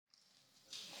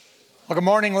Well, good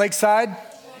morning, Lakeside. Good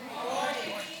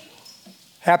morning.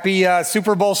 Happy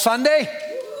Super Bowl Sunday.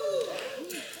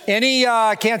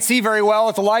 Can't see very well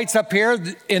with the lights up here.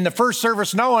 In the first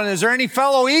service, no one. Is there any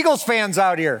fellow Eagles fans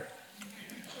out here?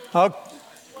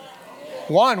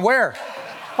 One, where?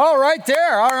 Oh, right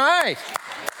there. All right.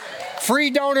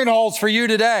 Free donut holes for you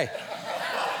today.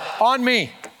 On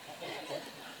me.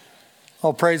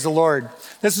 Oh, praise the Lord.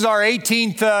 This is our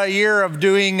 18th year of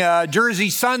doing Jersey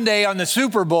Sunday on the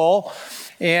Super Bowl,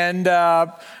 and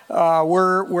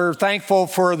we're thankful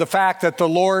for the fact that the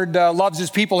Lord loves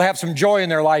His people to have some joy in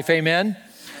their life. Amen.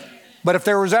 But if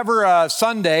there was ever a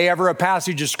Sunday, ever a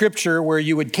passage of Scripture where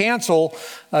you would cancel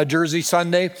Jersey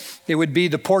Sunday, it would be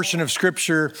the portion of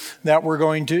Scripture that I'm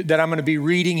going to be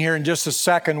reading here in just a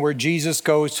second, where Jesus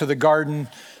goes to the Garden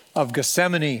of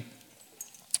Gethsemane.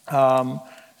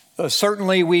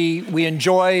 Certainly, we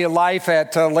enjoy life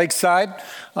at Lakeside,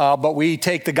 but we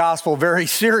take the gospel very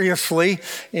seriously,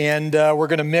 and we're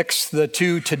going to mix the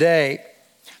two today.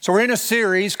 So we're in a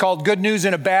series called Good News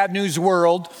in a Bad News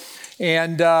World,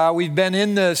 and we've been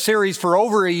in the series for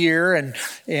over a year,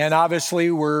 and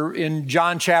obviously we're in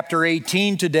John chapter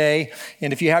 18 today,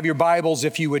 and if you have your Bibles,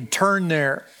 if you would turn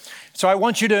there. So I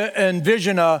want you to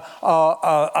envision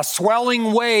a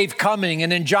swelling wave coming.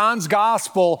 And in John's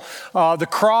gospel, the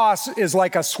cross is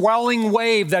like a swelling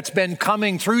wave that's been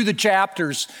coming through the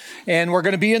chapters. And we're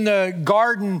going to be in the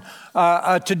garden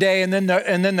today, and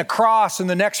then the cross in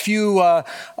the next few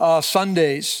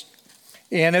Sundays.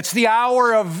 And it's the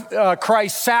hour of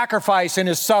Christ's sacrifice and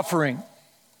His suffering.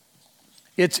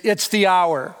 It's the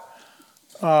hour.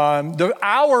 The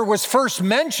hour was first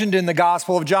mentioned in the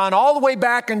Gospel of John all the way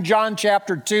back in John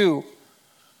chapter 2,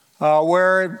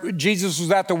 where Jesus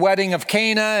was at the wedding of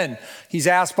Cana, and he's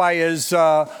asked by his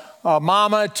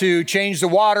mama to change the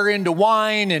water into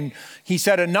wine, and he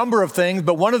said a number of things,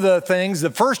 but one of the things, the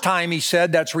first time he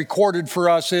said that's recorded for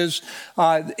us is,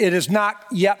 it is not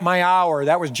yet my hour.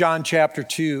 That was John chapter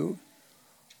 2.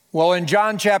 Well, in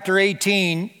John chapter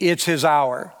 18, it's His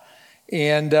hour.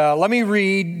 And let me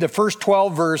read the first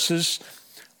 12 verses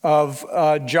of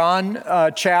John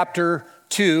chapter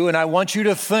 2. And I want you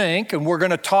to think, and we're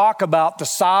going to talk about the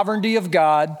sovereignty of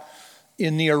God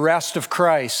in the arrest of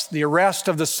Christ, the arrest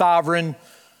of the sovereign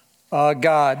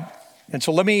God. And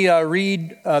so let me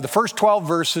read the first 12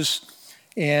 verses,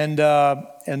 and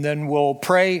then we'll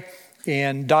pray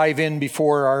and dive in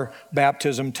before our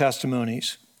baptism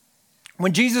testimonies.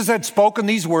 When Jesus had spoken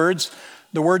these words,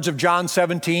 the words of John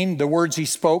 17, the words He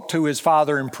spoke to His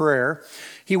Father in prayer,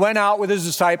 He went out with His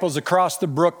disciples across the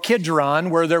brook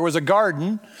Kidron, where there was a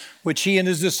garden, which He and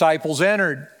His disciples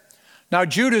entered. Now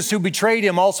Judas, who betrayed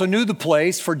Him, also knew the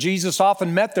place, for Jesus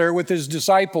often met there with His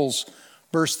disciples.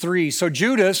 Verse 3, so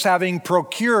Judas, having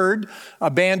procured a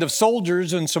band of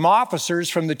soldiers and some officers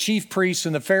from the chief priests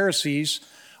and the Pharisees,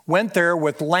 went there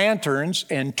with lanterns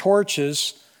and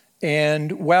torches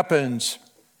and weapons.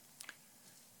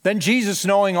 Then Jesus,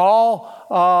 knowing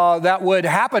all that would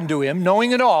happen to Him,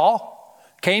 knowing it all,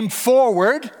 came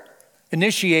forward,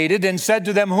 initiated, and said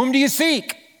to them, whom do you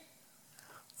seek?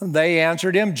 And they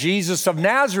answered Him, Jesus of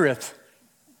Nazareth.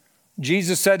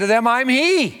 Jesus said to them, I'm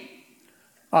He.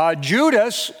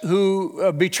 Judas,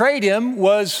 who betrayed Him,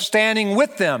 was standing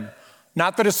with them,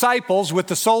 not the disciples, with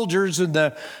the soldiers and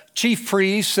the chief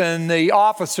priests and the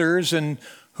officers and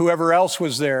whoever else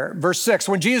was there. Verse 6,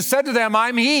 when Jesus said to them,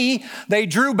 I'm He, they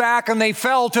drew back and they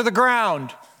fell to the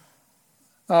ground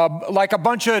like a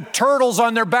bunch of turtles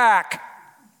on their back.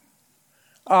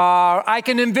 I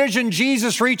can envision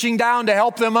Jesus reaching down to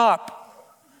help them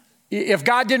up. If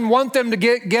God didn't want them to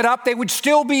get up, they would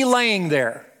still be laying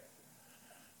there.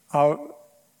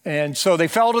 And so they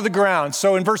fell to the ground.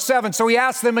 So in verse 7, so He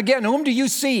asked them again, whom do you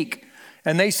seek?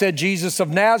 And they said, Jesus of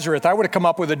Nazareth. I would have come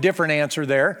up with a different answer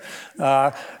there.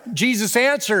 Jesus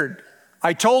answered,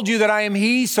 I told you that I am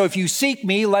He, so if you seek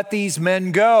Me, let these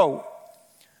men go.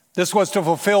 This was to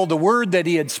fulfill the word that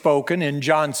He had spoken in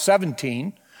John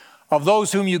 17. Of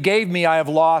those whom you gave Me, I have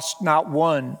lost not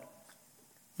one.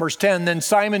 Verse 10, then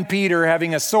Simon Peter,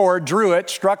 having a sword, drew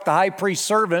it, struck the high priest's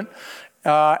servant,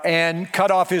 and cut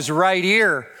off his right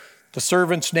ear. The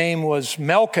servant's name was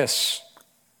Malchus.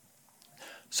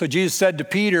 So Jesus said to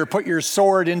Peter, put your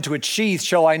sword into its sheath.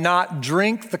 Shall I not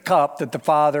drink the cup that the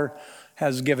Father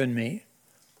has given Me?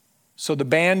 So the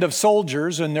band of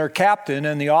soldiers and their captain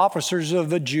and the officers of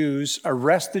the Jews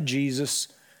arrested Jesus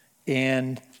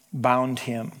and bound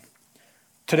Him.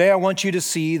 Today I want you to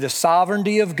see the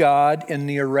sovereignty of God in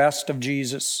the arrest of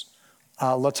Jesus.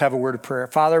 Let's have a word of prayer.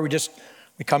 Father, we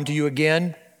come to You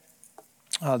again.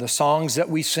 The songs that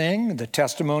we sing, the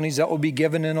testimonies that will be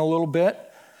given in a little bit.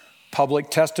 public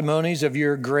testimonies of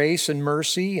your grace and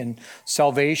mercy and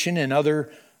salvation in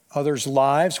others'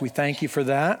 lives. We thank you for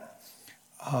that.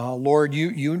 Lord,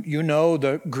 you know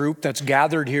the group that's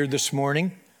gathered here this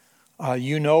morning.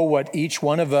 You know what each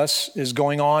one of us is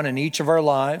going on in each of our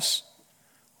lives.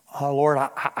 Lord,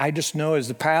 I just know as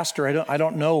the pastor, I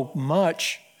don't know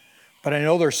much, but I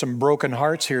know there's some broken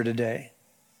hearts here today.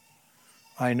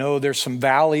 I know there's some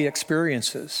valley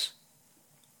experiences.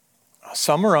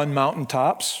 Some are on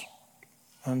mountaintops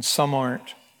and some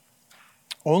aren't.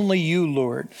 Only you,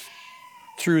 Lord,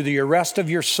 through the arrest of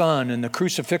your Son and the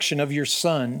crucifixion of your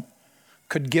Son,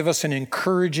 could give us an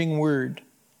encouraging word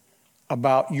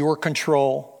about your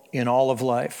control in all of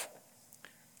life.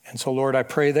 And so, Lord, I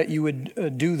pray that you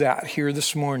would do that here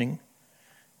this morning.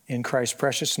 In Christ's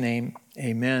precious name,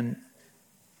 amen.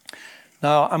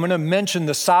 Now, I'm going to mention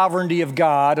the sovereignty of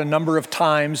God a number of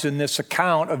times in this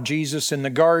account of Jesus in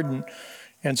the garden.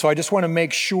 And so I just want to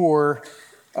make sure,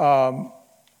 if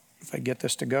I get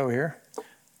this to go here,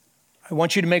 I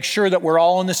want you to make sure that we're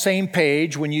all on the same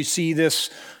page when you see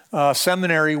this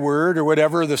seminary word or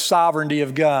whatever, the sovereignty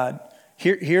of God.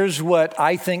 Here's what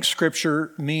I think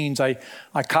Scripture means. I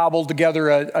cobbled together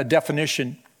a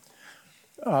definition.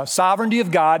 Sovereignty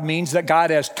of God means that God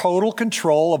has total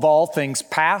control of all things,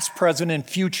 past, present, and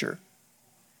future.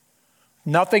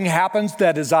 Nothing happens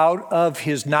that is out of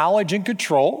his knowledge and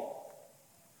control.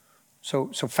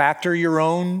 So factor your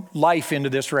own life into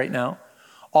this right now.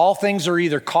 All things are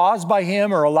either caused by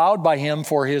him or allowed by him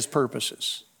for his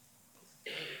purposes.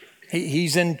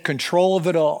 He's in control of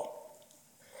it all.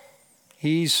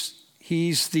 He's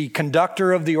the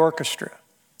conductor of the orchestra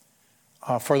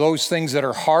for those things that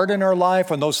are hard in our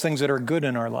life and those things that are good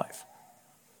in our life.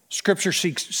 Scripture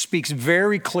speaks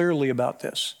very clearly about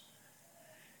this.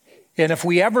 And if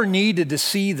we ever needed to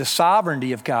see the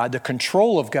sovereignty of God, the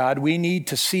control of God, we need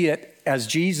to see it as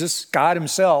Jesus, God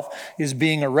himself, is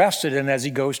being arrested and as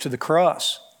he goes to the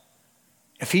cross.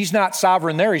 If he's not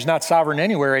sovereign there, he's not sovereign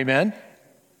anywhere, amen?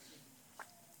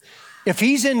 If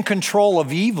he's in control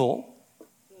of evil,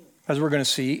 as we're going to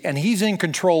see, and he's in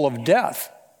control of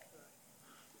death,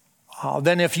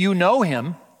 then if you know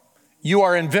him, you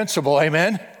are invincible,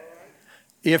 amen?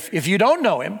 If you don't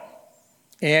know him,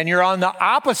 and you're on the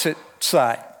opposite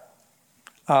side,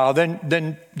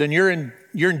 then you're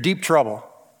in deep trouble.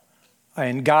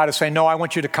 And God is saying, no, I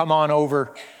want you to come on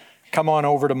over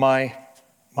to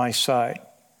my side.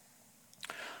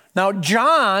 Now,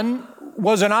 John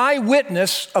was an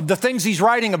eyewitness of the things he's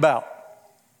writing about.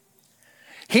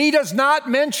 He does not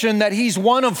mention that he's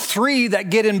one of three that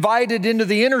get invited into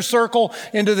the inner circle,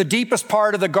 into the deepest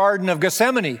part of the Garden of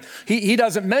Gethsemane. He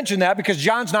doesn't mention that because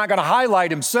John's not going to highlight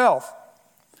himself.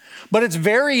 But it's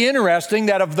very interesting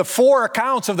that of the four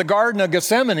accounts of the Garden of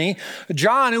Gethsemane,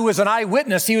 John, who was an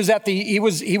eyewitness, he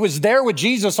was there with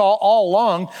Jesus all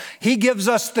along. He gives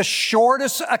us the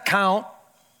shortest account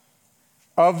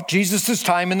of Jesus'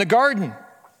 time in the garden.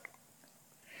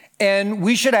 And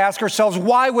we should ask ourselves,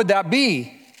 why would that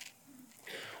be?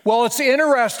 Well, it's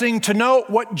interesting to note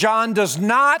what John does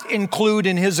not include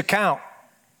in his account.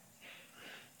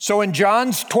 So in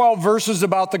John's 12 verses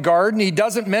about the garden, he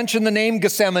doesn't mention the name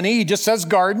Gethsemane. He just says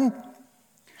garden.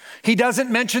 He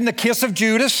doesn't mention the kiss of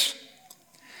Judas.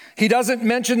 He doesn't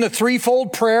mention the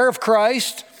threefold prayer of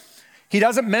Christ. He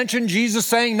doesn't mention Jesus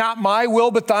saying, not my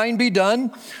will, but thine be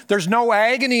done. There's no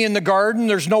agony in the garden.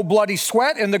 There's no bloody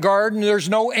sweat in the garden. There's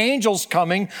no angels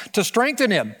coming to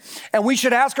strengthen him. And we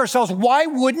should ask ourselves, why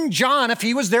wouldn't John, if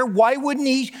he was there, why wouldn't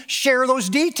he share those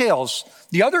details?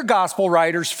 The other gospel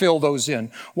writers fill those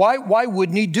in. Why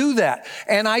wouldn't he do that?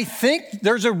 And I think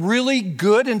there's a really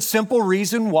good and simple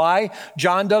reason why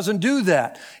John doesn't do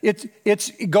that.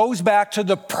 It goes back to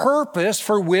the purpose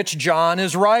for which John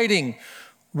is writing.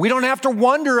 We don't have to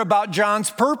wonder about John's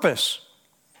purpose.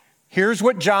 Here's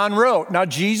what John wrote. Now,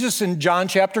 Jesus in John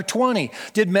chapter 20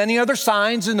 did many other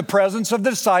signs in the presence of the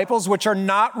disciples, which are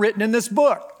not written in this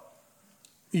book.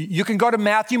 You can go to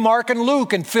Matthew, Mark, and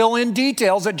Luke and fill in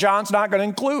details that John's not going to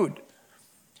include.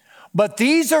 But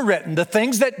these are written, the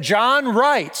things that John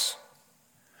writes,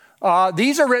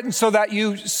 these are written so that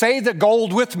you say the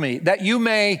gold with me, that you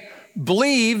may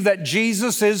believe that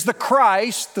Jesus is the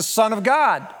Christ, the Son of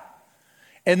God,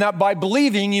 and that by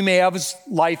believing you may have his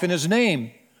life in his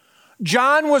name.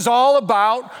 John was all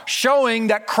about showing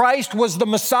that Christ was the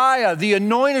Messiah, the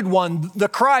anointed one, the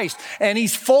Christ, and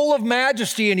he's full of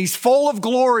majesty and he's full of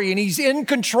glory and he's in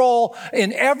control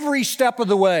in every step of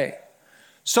the way.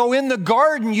 So in the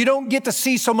garden, you don't get to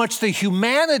see so much the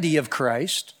humanity of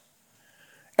Christ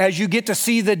as you get to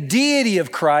see the deity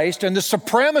of Christ and the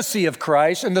supremacy of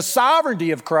Christ and the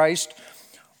sovereignty of Christ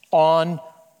on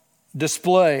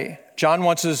display. John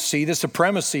wants us to see the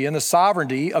supremacy and the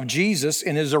sovereignty of Jesus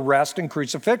in his arrest and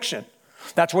crucifixion.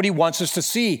 That's what he wants us to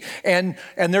see. And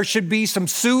there should be some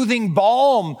soothing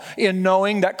balm in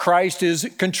knowing that Christ is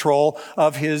in control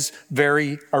of his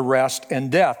very arrest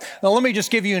and death. Now, let me just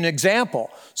give you an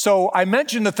example. So I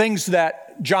mentioned the things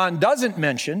that John doesn't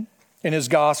mention in his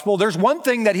gospel. There's one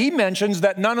thing that he mentions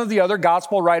that none of the other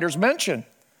gospel writers mention.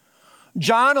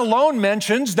 John alone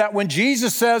mentions that when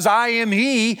Jesus says, "I am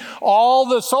he," all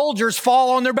the soldiers fall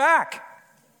on their back.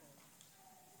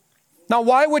 Now,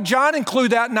 why would John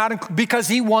include that? Because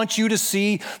he wants you to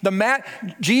see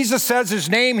Jesus says his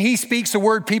name, he speaks the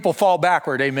word, people fall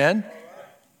backward. Amen?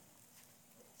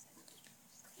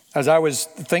 As I was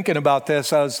thinking about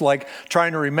this, I was like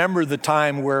trying to remember the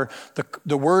time where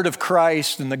the word of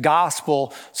Christ and the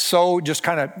gospel so just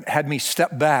kind of had me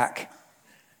step back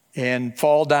and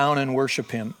fall down and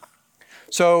worship him.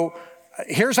 So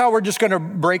here's how we're just going to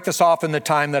break this off in the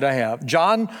time that I have.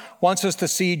 John wants us to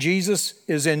see Jesus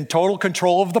is in total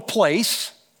control of the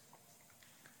place.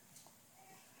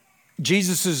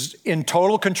 Jesus is in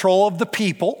total control of the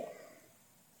people.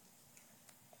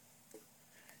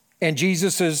 And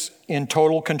Jesus is in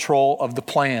total control of the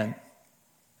plan.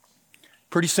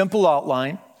 Pretty simple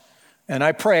outline. And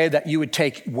I pray that you would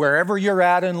take wherever you're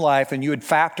at in life and you would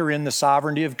factor in the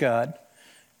sovereignty of God.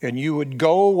 And you would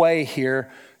go away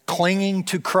here clinging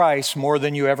to Christ more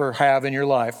than you ever have in your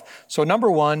life. So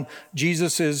number one,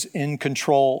 Jesus is in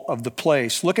control of the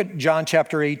place. Look at John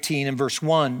chapter 18 and verse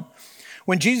 1.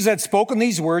 When Jesus had spoken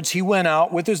these words, he went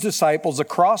out with his disciples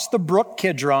across the brook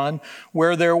Kidron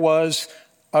where there was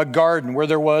a garden,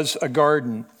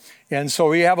 And so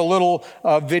we have a little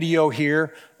video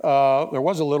here. There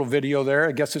was a little video there.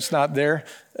 I guess it's not there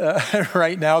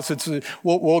right now. Since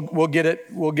we'll get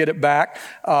it back.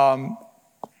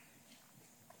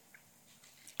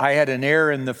 I had an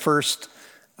error in the first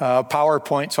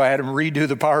PowerPoint, so I had him redo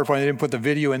the PowerPoint. I didn't put the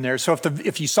video in there. So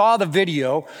if you saw the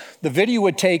video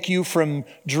would take you from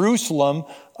Jerusalem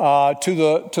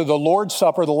to the Lord's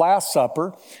Supper, the Last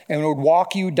Supper, and it would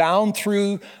walk you down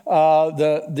through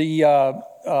the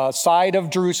side of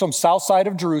Jerusalem, south side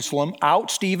of Jerusalem, out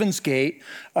Stephen's Gate,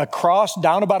 across,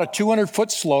 down about a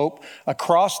 200-foot slope,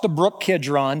 across the brook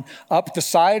Kidron, up the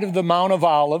side of the Mount of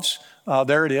Olives.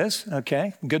 There it is.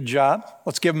 Okay, good job.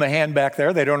 Let's give them a hand back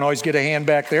there. They don't always get a hand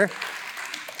back there.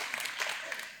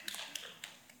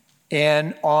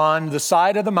 And on the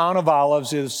side of the Mount of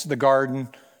Olives is the Garden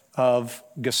of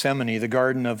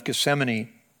Gethsemane,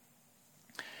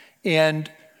 And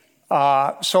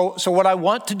so what I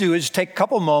want to do is take a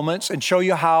couple moments and show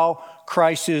you how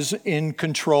Christ is in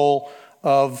control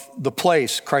of the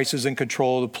place.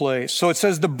 So it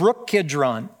says the brook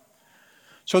Kidron.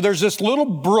 So there's this little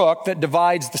brook that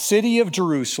divides the city of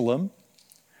Jerusalem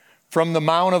from the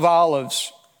Mount of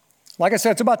Olives. Like I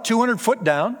said, it's about 200 foot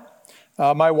down.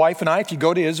 My wife and I, if you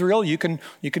go to Israel, you can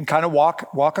kind of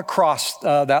walk across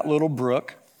that little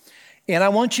brook. And I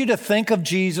want you to think of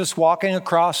Jesus walking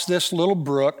across this little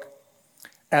brook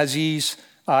as he's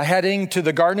heading to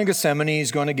the Garden of Gethsemane.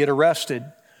 He's going to get arrested.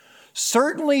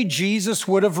 Certainly, Jesus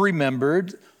would have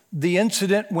remembered the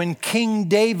incident when King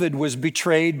David was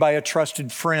betrayed by a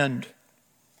trusted friend.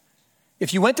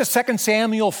 If you went to 2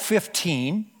 Samuel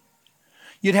 15,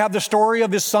 you'd have the story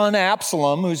of his son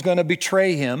Absalom, who's going to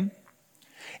betray him.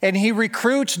 And he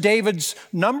recruits David's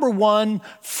number one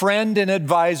friend and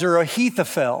advisor,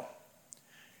 Ahithophel.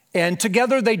 And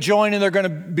together they join and they're going to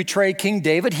betray King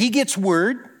David. He gets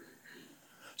word.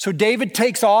 So King David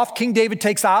takes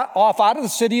off out of the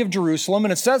city of Jerusalem.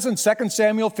 And it says in 2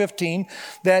 Samuel 15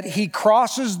 that he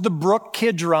crosses the brook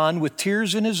Kidron with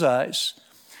tears in his eyes.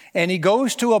 And he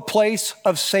goes to a place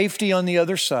of safety on the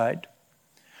other side.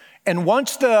 And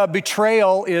once the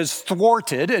betrayal is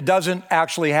thwarted, it doesn't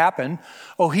actually happen,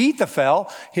 Ahithophel,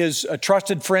 his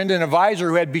trusted friend and advisor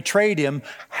who had betrayed him,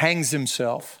 hangs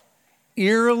himself.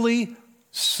 Eerily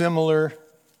similar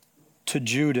to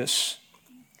Judas.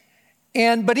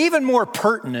 But even more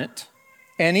pertinent,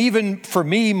 and even for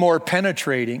me more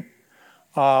penetrating,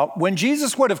 when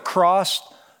Jesus would have crossed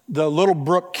the little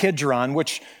brook Kidron,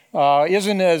 which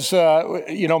isn't as,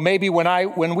 maybe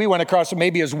when we went across it,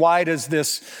 maybe as wide as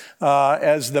this,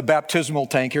 as the baptismal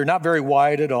tank here, not very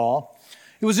wide at all.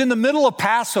 It was in the middle of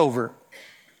Passover.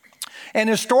 And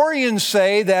historians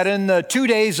say that in the 2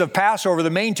 days of Passover, the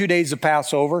main 2 days of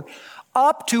Passover,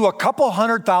 up to a couple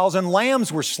 100,000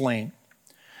 lambs were slain.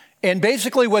 And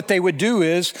basically what they would do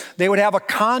is they would have a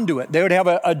conduit. They would have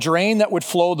a drain that would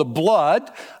flow the blood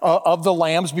of the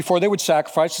lambs before they would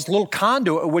sacrifice. This little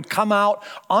conduit would come out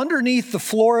underneath the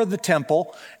floor of the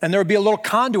temple, and there would be a little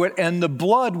conduit, and the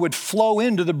blood would flow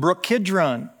into the brook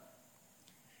Kidron.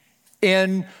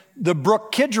 And the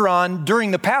brook Kidron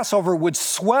during the Passover would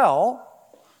swell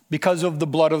because of the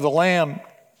blood of the Lamb.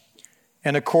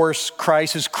 And of course,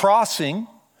 Christ is crossing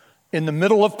in the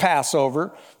middle of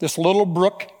Passover, this little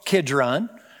brook Kidron.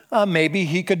 Maybe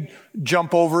he could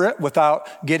jump over it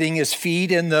without getting his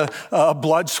feet in the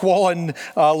blood-swollen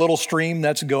little stream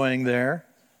that's going there.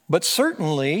 But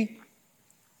certainly,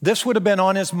 this would have been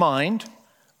on his mind,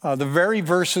 the very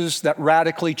verses that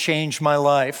radically changed my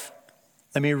life.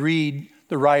 Let me read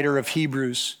the writer of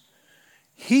Hebrews.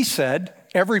 He said,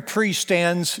 every priest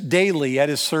stands daily at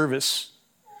his service,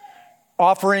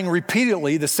 offering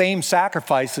repeatedly the same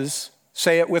sacrifices,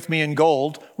 say it with me in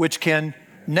gold, which can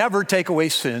never take away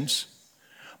sins.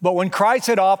 But when Christ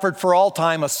had offered for all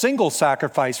time a single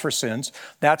sacrifice for sins,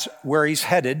 that's where he's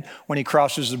headed when he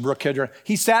crosses the brook Kidron.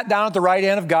 He sat down at the right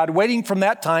hand of God, waiting from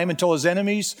that time until his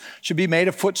enemies should be made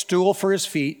a footstool for his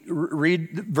feet.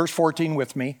 Read verse 14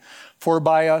 with me. For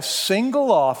by a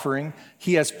single offering,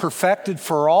 he has perfected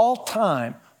for all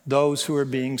time those who are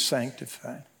being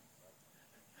sanctified.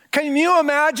 Can you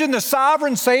imagine the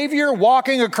sovereign Savior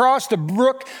walking across the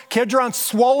brook Kidron,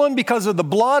 swollen because of the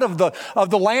blood of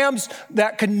the lambs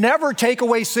that could never take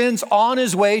away sins, on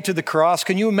his way to the cross?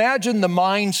 Can you imagine the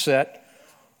mindset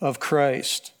of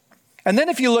Christ? And then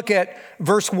if you look at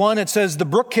verse 1, it says, the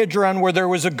brook Kidron where there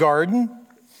was a garden.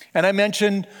 And I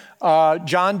mentioned,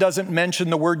 John doesn't mention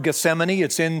the word Gethsemane.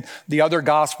 It's in the other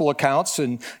gospel accounts.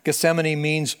 And Gethsemane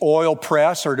means oil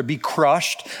press or to be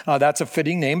crushed. That's a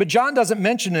fitting name. But John doesn't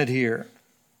mention it here.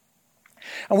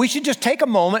 And we should just take a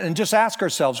moment and just ask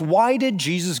ourselves, why did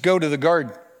Jesus go to the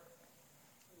garden?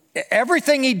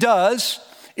 Everything he does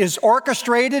is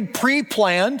orchestrated,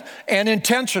 pre-planned, and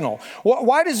intentional.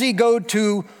 Why does he go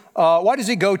to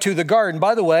the garden?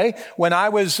 By the way, when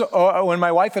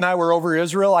my wife and I were over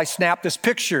Israel, I snapped this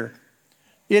picture.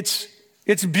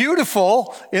 It's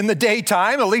beautiful in the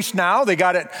daytime, at least now. They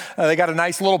got a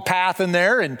nice little path in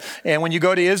there. And when you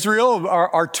go to Israel,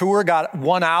 our tour got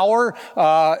 1 hour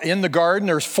in the garden.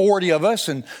 There's 40 of us,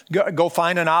 and go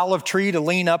find an olive tree to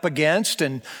lean up against.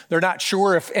 And they're not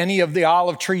sure if any of the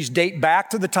olive trees date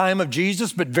back to the time of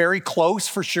Jesus, but very close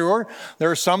for sure.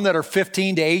 There are some that are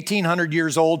 15 to 1800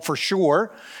 years old for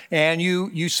sure. And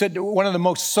you said one of the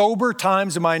most sober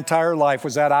times of my entire life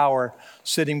was that hour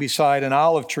sitting beside an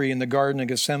olive tree in the Garden of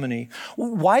Gethsemane.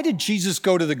 Why did Jesus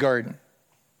go to the garden?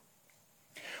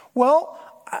 Well,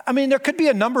 I mean, there could be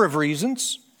a number of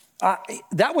reasons.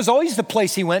 That was always the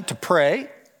place he went to pray.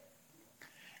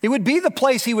 It would be the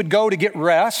place he would go to get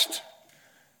rest.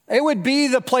 It would be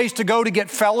the place to go to get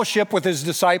fellowship with his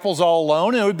disciples all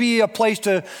alone. It would be a place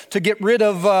to get rid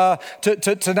of,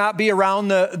 to not be around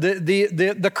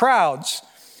the crowds.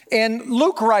 And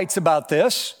Luke writes about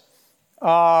this.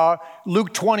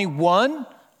 Luke 21,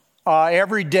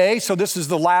 every day, so this is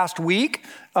the last week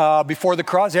before the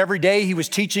cross. Every day he was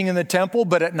teaching in the temple,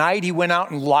 but at night he went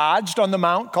out and lodged on the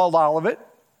mount called Olivet.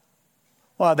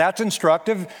 Well, that's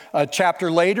instructive. A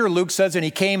chapter later, Luke says, and he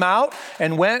came out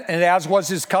and went, and as was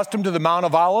his custom, to the Mount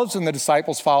of Olives, and the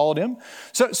disciples followed him.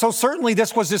 So certainly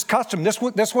this was his custom. This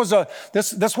was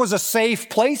a safe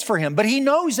place for him, but he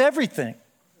knows everything.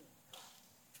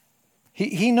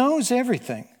 He knows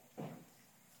everything.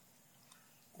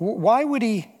 Why would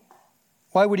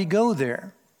he go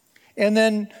there? And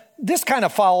then this kind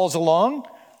of follows along.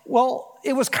 Well,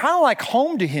 it was kind of like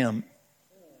home to him.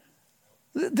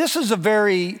 This is a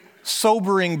very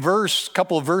sobering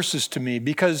couple of verses to me,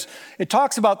 because it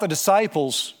talks about the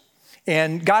disciples,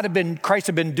 and Christ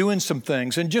had been doing some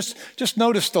things. And just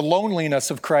notice the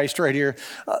loneliness of Christ right here.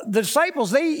 The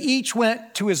disciples, they each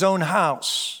went to his own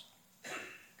house.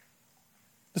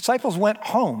 The disciples went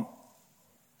home.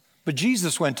 But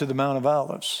Jesus went to the Mount of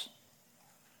Olives.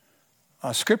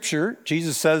 Scripture,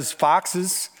 Jesus says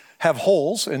foxes have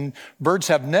holes and birds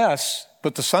have nests,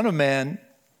 but the Son of Man,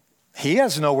 he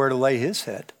has nowhere to lay his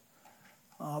head.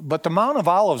 But the Mount of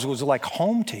Olives was like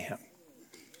home to him.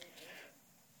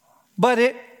 But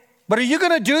are you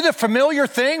going to do the familiar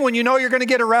thing when you know you're going to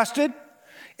get arrested?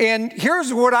 And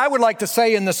here's what I would like to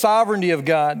say in the sovereignty of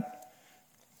God.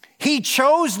 He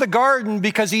chose the garden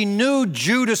because he knew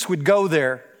Judas would go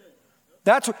there.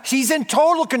 He's in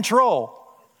total control.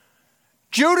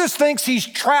 Judas thinks he's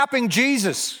trapping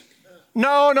Jesus.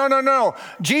 No.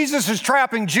 Jesus is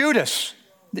trapping Judas.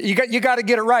 You got to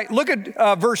get it right. Look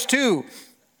at verse 2.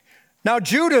 Now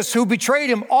Judas, who betrayed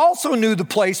him, also knew the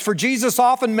place, for Jesus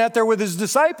often met there with his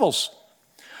disciples.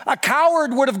 A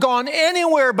coward would have gone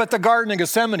anywhere but the Garden of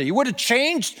Gethsemane. He would have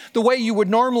changed the way you would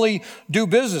normally do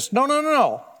business.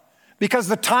 No. Because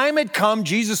the time had come,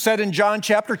 Jesus said in John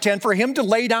chapter 10, for him to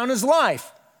lay down his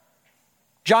life.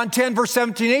 John 10, verse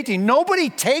 17, 18. Nobody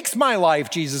takes my life,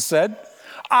 Jesus said.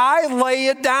 I lay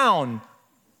it down.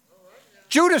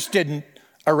 Judas didn't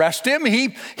arrest him.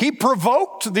 He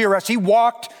provoked the arrest. He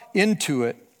walked into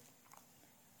it.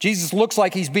 Jesus looks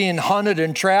like he's being hunted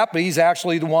and trapped, but he's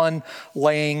actually the one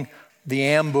laying the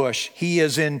ambush. He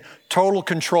is in total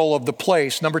control of the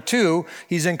place. Number two,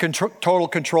 he's in total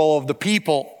control of the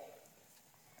people.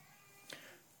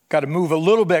 Got to move a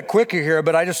little bit quicker here,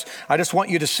 but I just want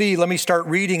you to see. Let me start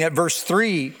reading at verse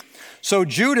 3. So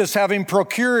Judas, having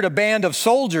procured a band of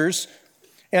soldiers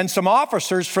and some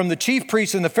officers from the chief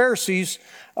priests and the Pharisees,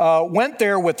 went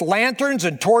there with lanterns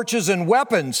and torches and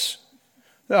weapons.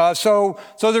 So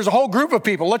there's a whole group of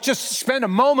people. Let's just spend a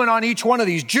moment on each one of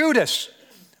these. Judas.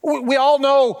 We all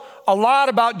know a lot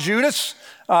about Judas.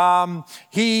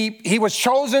 He was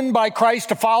chosen by Christ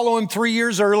to follow him 3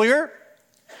 years earlier.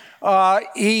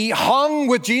 He hung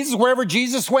with Jesus. Wherever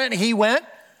Jesus went, he went.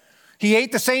 He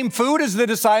ate the same food as the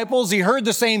disciples. He heard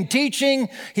the same teaching.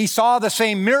 He saw the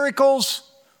same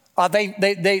miracles.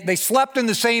 They slept in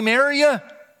the same area.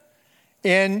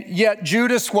 And yet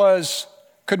Judas was,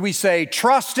 could we say,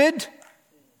 trusted.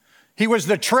 He was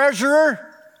the treasurer.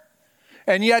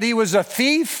 And yet he was a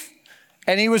thief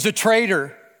and he was a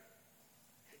traitor.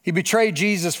 He betrayed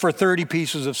Jesus for 30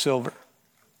 pieces of silver.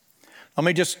 Let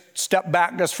me just step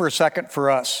back just for a second for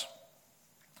us.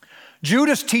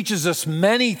 Judas teaches us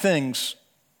many things,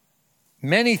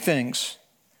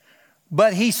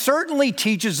 but he certainly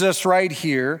teaches us right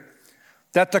here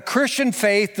that the Christian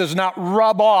faith does not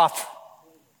rub off.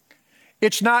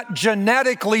 It's not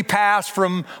genetically passed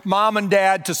from mom and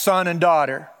dad to son and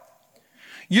daughter.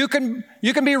 You can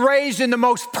be raised in the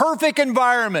most perfect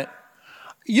environment.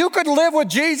 You could live with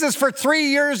Jesus for 3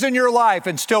 years in your life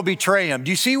and still betray him.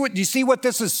 Do you see what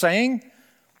this is saying?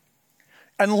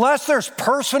 Unless there's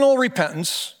personal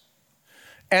repentance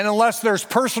and unless there's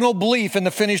personal belief in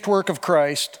the finished work of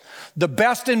Christ, the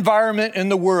best environment in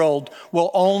the world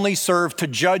will only serve to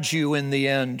judge you in the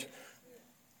end.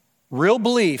 Real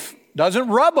belief doesn't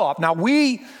rub off. Now,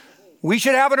 we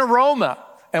should have an aroma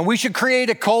and we should create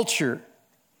a culture.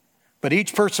 But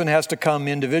each person has to come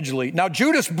individually. Now,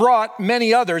 Judas brought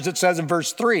many others, it says in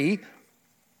verse 3.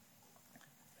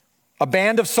 A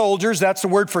band of soldiers, that's the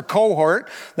word for cohort.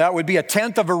 That would be a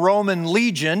tenth of a Roman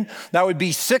legion. That would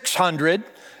be 600.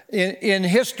 In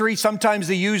history, sometimes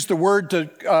they use the word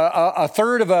to a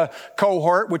third of a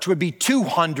cohort, which would be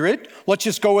 200. Let's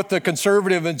just go with the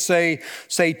conservative and say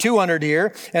 200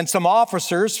 here. And some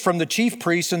officers from the chief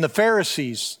priests and the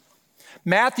Pharisees.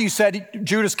 Matthew said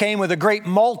Judas came with a great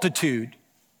multitude.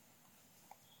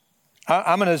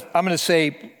 I'm going to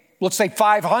say, let's say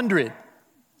 500.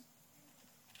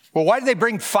 Well, why did they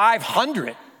bring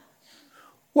 500?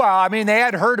 Well, I mean, they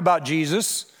had heard about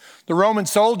Jesus. The Roman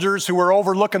soldiers who were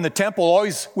overlooking the temple,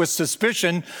 always with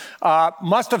suspicion,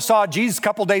 must have saw Jesus a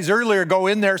couple days earlier go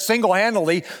in there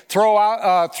single-handedly, throw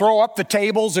up the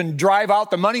tables and drive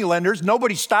out the moneylenders.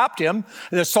 Nobody stopped him.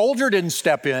 The soldier didn't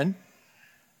step in.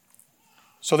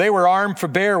 So they were armed for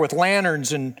bear with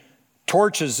lanterns and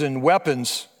torches and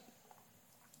weapons.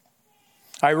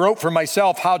 I wrote for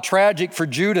myself, how tragic for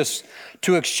Judas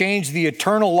to exchange the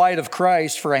eternal light of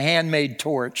Christ for a handmade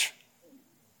torch.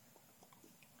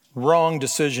 Wrong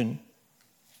decision.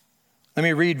 Let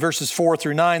me read verses 4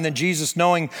 through 9. Then Jesus,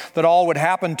 knowing that all would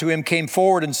happen to him, came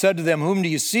forward and said to them, "Whom do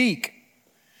you seek?"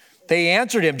 They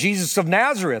answered him, "Jesus of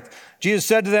Nazareth." Jesus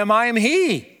said to them, "I am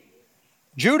he."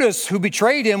 Judas, who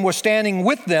betrayed him, was standing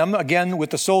with them, again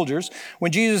with the soldiers.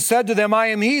 When Jesus said to them, "I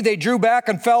am he," they drew back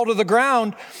and fell to the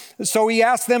ground. So he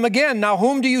asked them again, "Now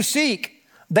whom do you seek?"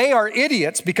 They are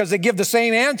idiots because they give the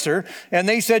same answer. And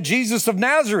they said, "Jesus of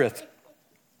Nazareth."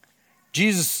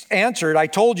 Jesus answered, "I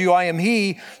told you I am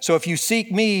he. So if you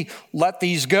seek me, let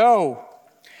these go."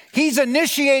 He's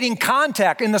initiating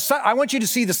contact. I want you to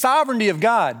see the sovereignty of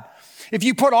God. If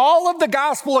you put all of the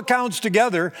gospel accounts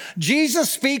together, Jesus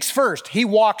speaks first. He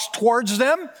walks towards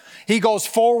them. He goes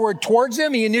forward towards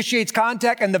them. He initiates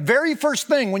contact. And the very first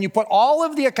thing, when you put all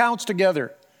of the accounts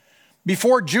together,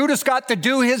 before Judas got to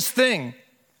do his thing,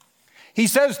 he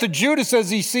says to Judas as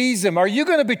he sees him, "Are you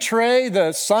going to betray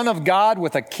the Son of God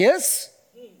with a kiss?"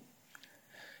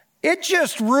 It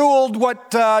just ruled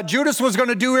what Judas was going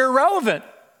to do irrelevant.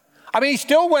 I mean, he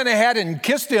still went ahead and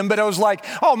kissed him, but it was like,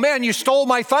 "Oh man, you stole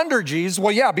my thunder, Jesus."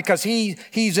 Well, yeah, because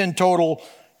he's in total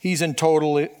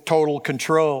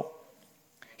control.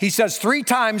 He says 3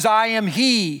 times, "I am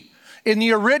he." In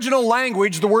the original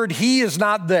language, the word "he" is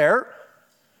not there.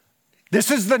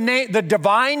 This is the name, the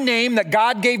divine name that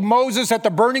God gave Moses at the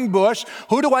burning bush.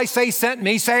 "Who do I say sent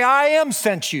me?" Say, "I am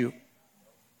sent you."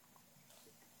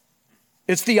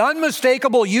 It's the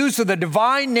unmistakable use of the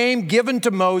divine name given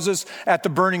to Moses at the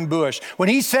burning bush. When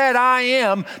he said, I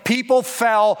am, people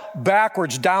fell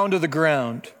backwards down to the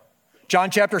ground.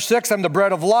 John chapter 6, I'm the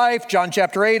bread of life. John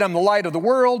chapter 8, I'm the light of the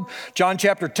world. John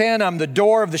chapter 10, I'm the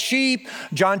door of the sheep.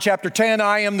 John chapter 10,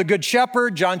 I am the good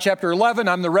shepherd. John chapter 11,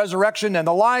 I'm the resurrection and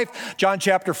the life. John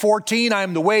chapter 14, I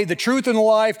am the way, the truth, and the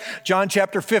life. John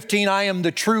chapter 15, I am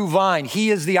the true vine.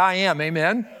 He is the I am,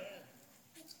 amen?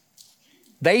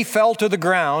 They fell to the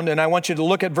ground, and I want you to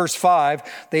look at verse 5.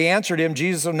 They answered him,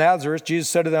 Jesus of Nazareth. Jesus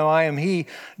said to them, I am he.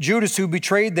 Judas, who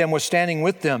betrayed them, was standing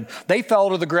with them. They fell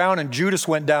to the ground, and Judas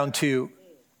went down too.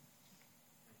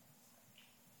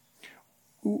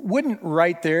 Wouldn't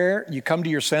right there you come to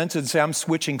your senses and say, I'm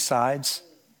switching sides?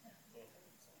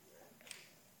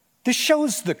 This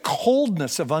shows the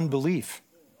coldness of unbelief.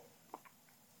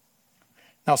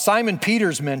 Now, Simon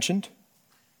Peter's mentioned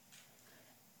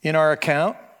in our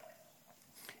account.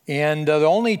 And the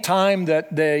only time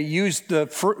that they used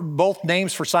both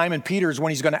names for Simon Peter is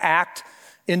when he's going to act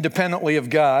independently of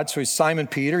God. So he's Simon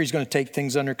Peter. He's going to take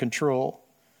things under control.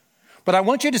 But I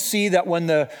want you to see that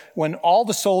when all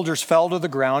the soldiers fell to the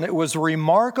ground, it was a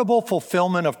remarkable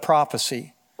fulfillment of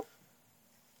prophecy.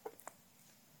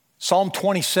 Psalm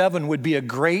 27 would be a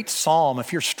great psalm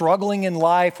if you're struggling in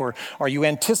life or you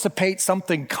anticipate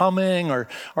something coming or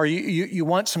you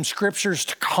want some scriptures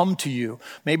to come to you.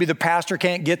 Maybe the pastor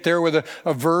can't get there with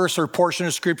a verse or portion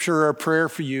of scripture or a prayer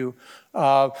for you.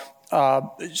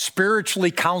 Spiritually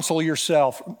counsel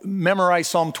yourself. Memorize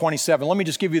Psalm 27. Let me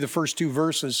just give you the first two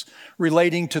verses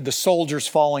relating to the soldiers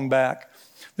falling back.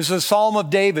 This is a psalm of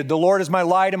David. The Lord is my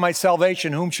light and my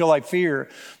salvation. Whom shall I fear?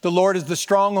 The Lord is the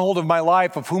stronghold of my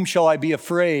life. Of whom shall I be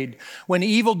afraid? When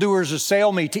evildoers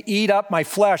assail me to eat up my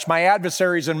flesh, my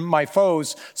adversaries and my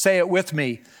foes say it with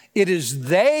me. It is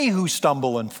they who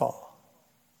stumble and fall.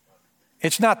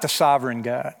 It's not the sovereign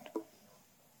God.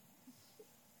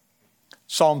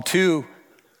 Psalm 2,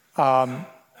 the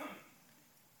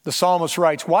psalmist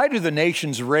writes, why do the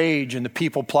nations rage and the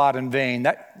people plot in vain?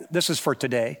 This is for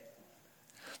today.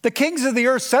 The kings of the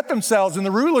earth set themselves and the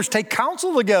rulers take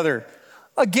counsel together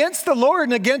against the Lord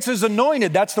and against his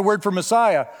anointed. That's the word for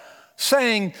Messiah,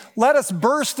 saying, let us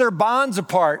burst their bonds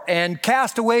apart and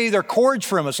cast away their cords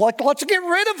from us. Let's get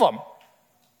rid of them.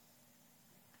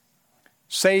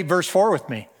 Say verse 4 with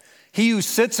me. He who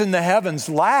sits in the heavens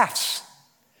laughs.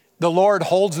 The Lord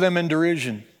holds them in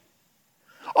derision.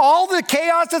 All the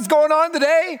chaos that's going on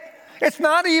today, it's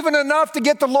not even enough to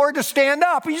get the Lord to stand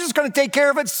up. He's just going to take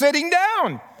care of it sitting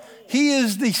down. He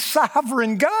is the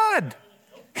sovereign God.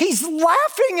 He's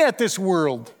laughing at this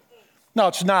world. No,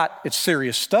 it's not. It's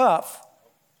serious stuff.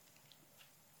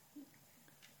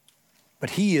 But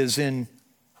he is in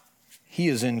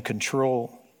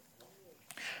control.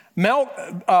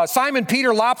 Simon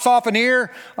Peter lops off an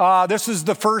ear. This is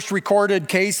the first recorded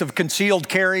case of concealed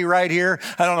carry right here.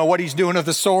 I don't know what he's doing with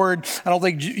the sword. I don't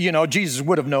think, Jesus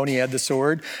would have known he had the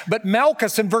sword. But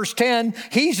Malchus in verse 10,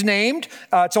 he's named.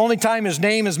 It's the only time his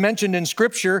name is mentioned in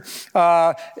Scripture.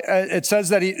 It says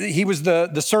that he was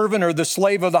the servant or the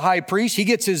slave of the high priest. He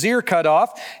gets his ear cut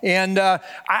off. And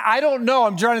I don't know.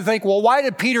 I'm trying to think, well, why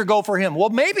did Peter go for him? Well,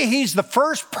 maybe he's the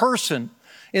first person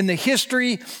in the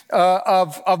history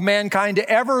of mankind to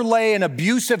ever lay an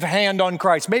abusive hand on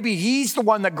Christ. Maybe he's the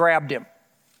one that grabbed him.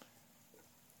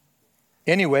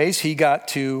 Anyways,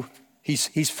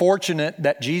 he's fortunate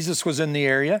that Jesus was in the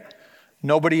area.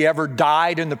 Nobody ever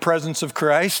died in the presence of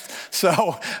Christ.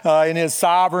 So in his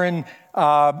sovereign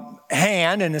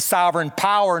hand and his sovereign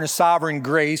power and his sovereign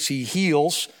grace, he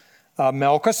heals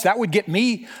Malchus. That would get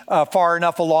me far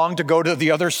enough along to go to the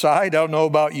other side. I don't know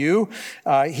about you.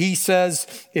 He says,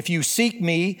 if you seek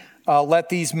me, let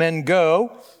these men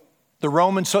go. The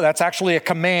Romans, so that's actually a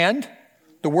command.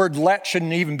 The word let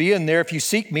shouldn't even be in there. If you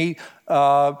seek me,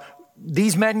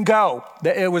 these men go.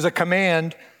 It was a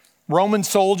command. Roman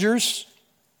soldiers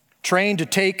trained to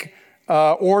take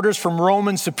orders from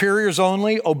Roman superiors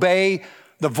only, obey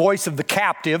the voice of the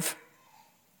captive.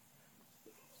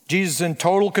 Jesus is in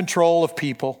total control of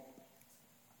people.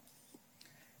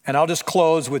 And I'll just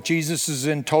close with Jesus is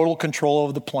in total control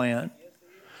of the plan.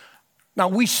 Now,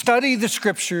 we study the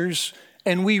Scriptures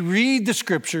and we read the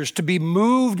Scriptures to be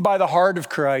moved by the heart of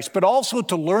Christ, but also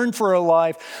to learn for our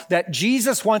life that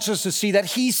Jesus wants us to see that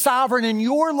he's sovereign in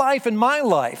your life and my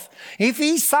life. If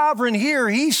he's sovereign here,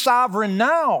 he's sovereign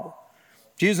now.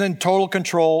 Jesus is in total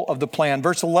control of the plan.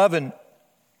 Verse 11.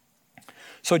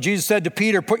 So Jesus said to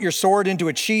Peter, put your sword into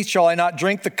its sheath. Shall I not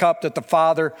drink the cup that the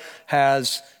Father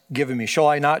has given me? Shall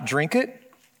I not drink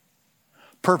it?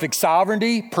 Perfect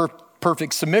sovereignty,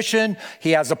 perfect submission.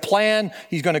 He has a plan.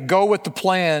 He's going to go with the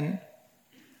plan.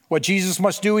 What Jesus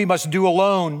must do, he must do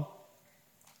alone.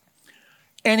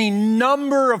 Any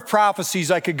number of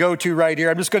prophecies I could go to right here.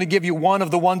 I'm just going to give you one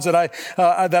of the ones that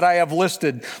I have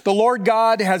listed. The Lord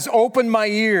God has opened my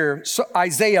ear. So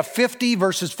Isaiah 50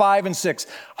 verses 5 and 6.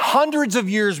 Hundreds of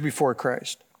years before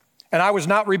Christ. And I was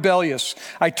not rebellious.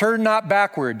 I turned not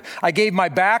backward. I gave my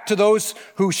back to those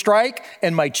who strike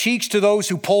and my cheeks to those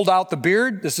who pulled out the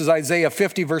beard. This is Isaiah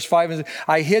 50 verse 5 and 6.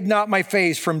 I hid not my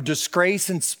face from disgrace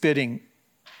and spitting.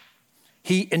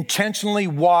 He intentionally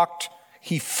walked.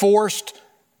 He forced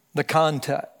the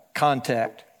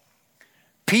contact.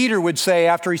 Peter would say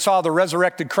after he saw the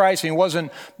resurrected Christ, and he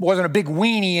wasn't a big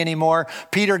weenie anymore,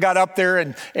 Peter got up there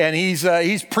and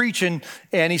he's preaching,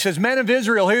 and he says, "Men of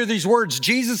Israel, hear these words,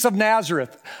 Jesus of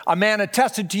Nazareth, a man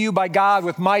attested to you by God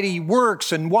with mighty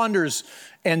works and wonders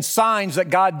and signs that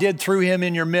God did through him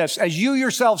in your midst. As you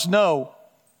yourselves know,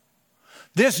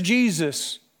 this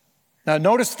Jesus," now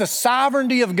notice the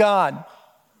sovereignty of God,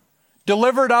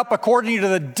 "delivered up according to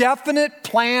the definite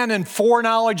plan and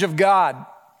foreknowledge of God.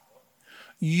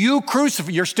 You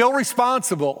crucified, you're still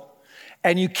responsible,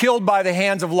 and you killed by the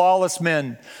hands of lawless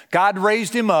men. God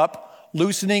raised him up,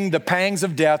 loosening the pangs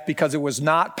of death because it was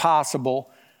not possible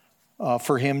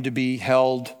for him to be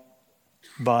held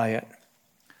by it."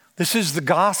 This is the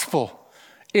gospel.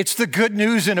 It's the good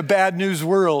news in a bad news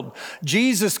world.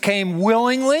 Jesus came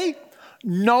willingly,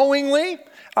 knowingly,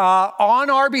 on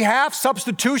our behalf,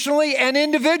 substitutionally and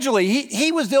individually.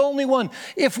 He was the only one.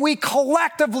 If we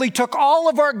collectively took all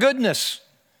of our goodness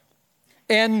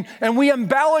and we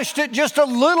embellished it just a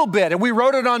little bit and we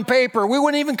wrote it on paper, we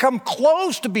wouldn't even come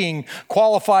close to being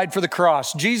qualified for the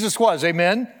cross. Jesus was,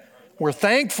 amen? We're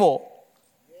thankful.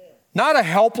 Not a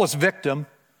helpless victim,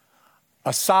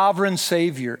 a sovereign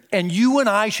Savior. And you and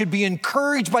I should be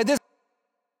encouraged by this.